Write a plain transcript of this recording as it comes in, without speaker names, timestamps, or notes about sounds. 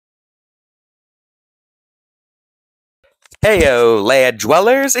Heyo, land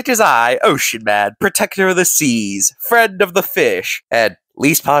dwellers, it is I, Ocean Man, protector of the seas, friend of the fish, and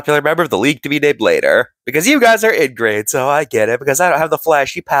least popular member of the league to be named later. Because you guys are ingrate, so I get it, because I don't have the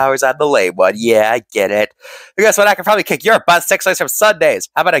flashy powers, I'm the lame one. Yeah, I get it. But guess what, I can probably kick your butt 6 days from Sundays.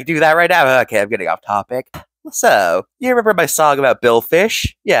 How about I do that right now? Okay, I'm getting off topic. So, you remember my song about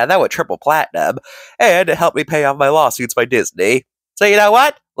Billfish? Yeah, that went triple platinum, and it helped me pay off my lawsuits by Disney. So you know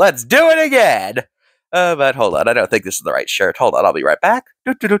what? Let's do it again! But hold on, I don't think this is the right shirt. Hold on, I'll be right back.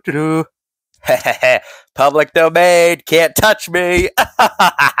 Do. Public domain, can't touch me.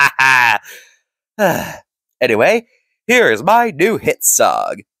 Anyway, here is my new hit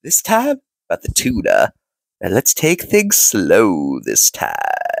song. This time, about the tuna. And let's take things slow this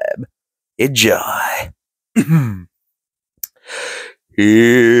time. Enjoy.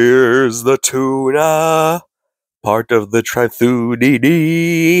 Here's the tuna, part of the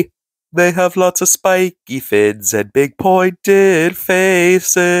Trithunidae. They have lots of spiky fins and big pointed faces.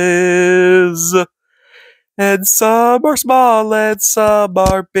 And some are small and some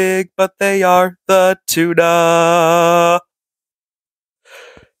are big, but they are the tuna.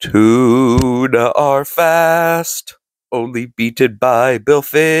 Tuna are fast, only beaten by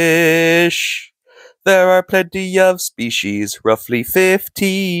billfish. There are plenty of species, roughly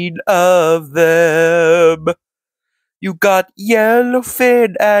 15 of them. You got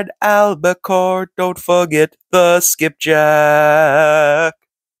yellowfin and albacore, don't forget the skipjack.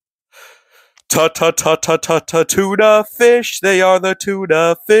 Ta-ta-ta-ta-ta-ta, tuna fish, they are the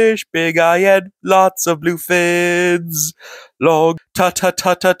tuna fish, big eye and lots of blue fins. Long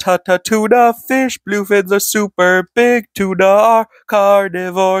ta-ta-ta-ta-ta-ta, tuna fish, blue fins are super big, tuna are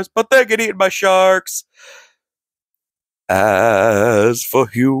carnivores, but they get eaten by sharks. As for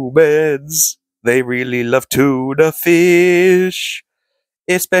humans, they really love tuna fish,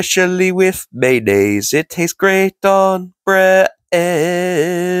 especially with mayonnaise. It tastes great on bread.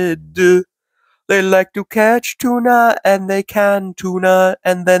 They like to catch tuna, and they can tuna,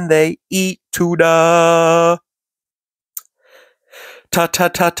 and then they eat tuna.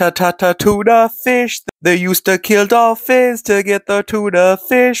 Ta-ta-ta-ta-ta-ta, tuna fish. They used to kill dolphins to get the tuna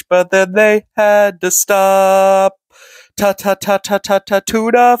fish, but then they had to stop. Ta-ta-ta-ta-ta-ta,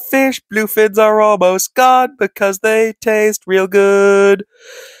 tuna fish, bluefins are almost gone because they taste real good.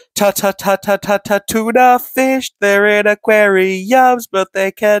 Ta-ta-ta-ta-ta-ta, tuna fish, they're in aquariums, but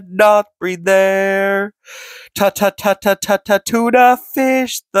they cannot breathe there. Ta-ta-ta-ta-ta-ta, tuna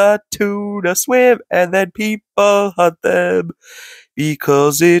fish, the tuna swim, and then people hunt them,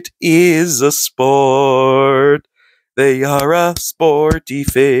 because it is a sport. They are a sporty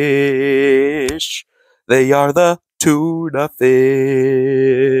fish. They are the tuna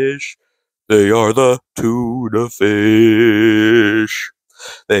fish. They are the tuna fish.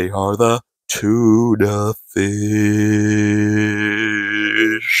 They are the tuna fish.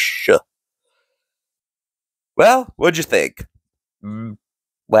 Well, what'd you think?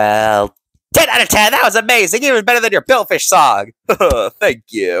 Well, 10 out of 10, that was amazing, even better than your Billfish song. Thank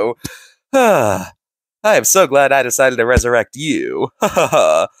you. I am so glad I decided to resurrect you.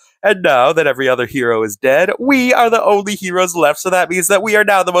 And now that every other hero is dead, we are the only heroes left, so that means that we are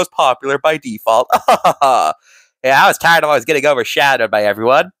now the most popular by default. Yeah, I was tired of always getting overshadowed by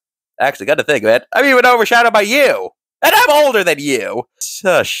everyone. Actually, got to think of it, I'm even overshadowed by you! And I'm older than you!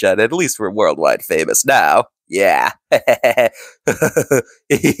 Shut it, at least we're worldwide famous now. Yeah.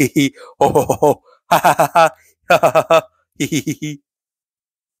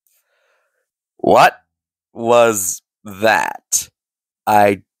 What was that?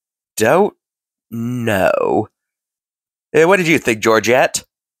 I don't know. What did you think, Georgette?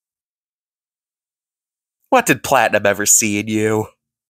 What did Platinum ever see in you?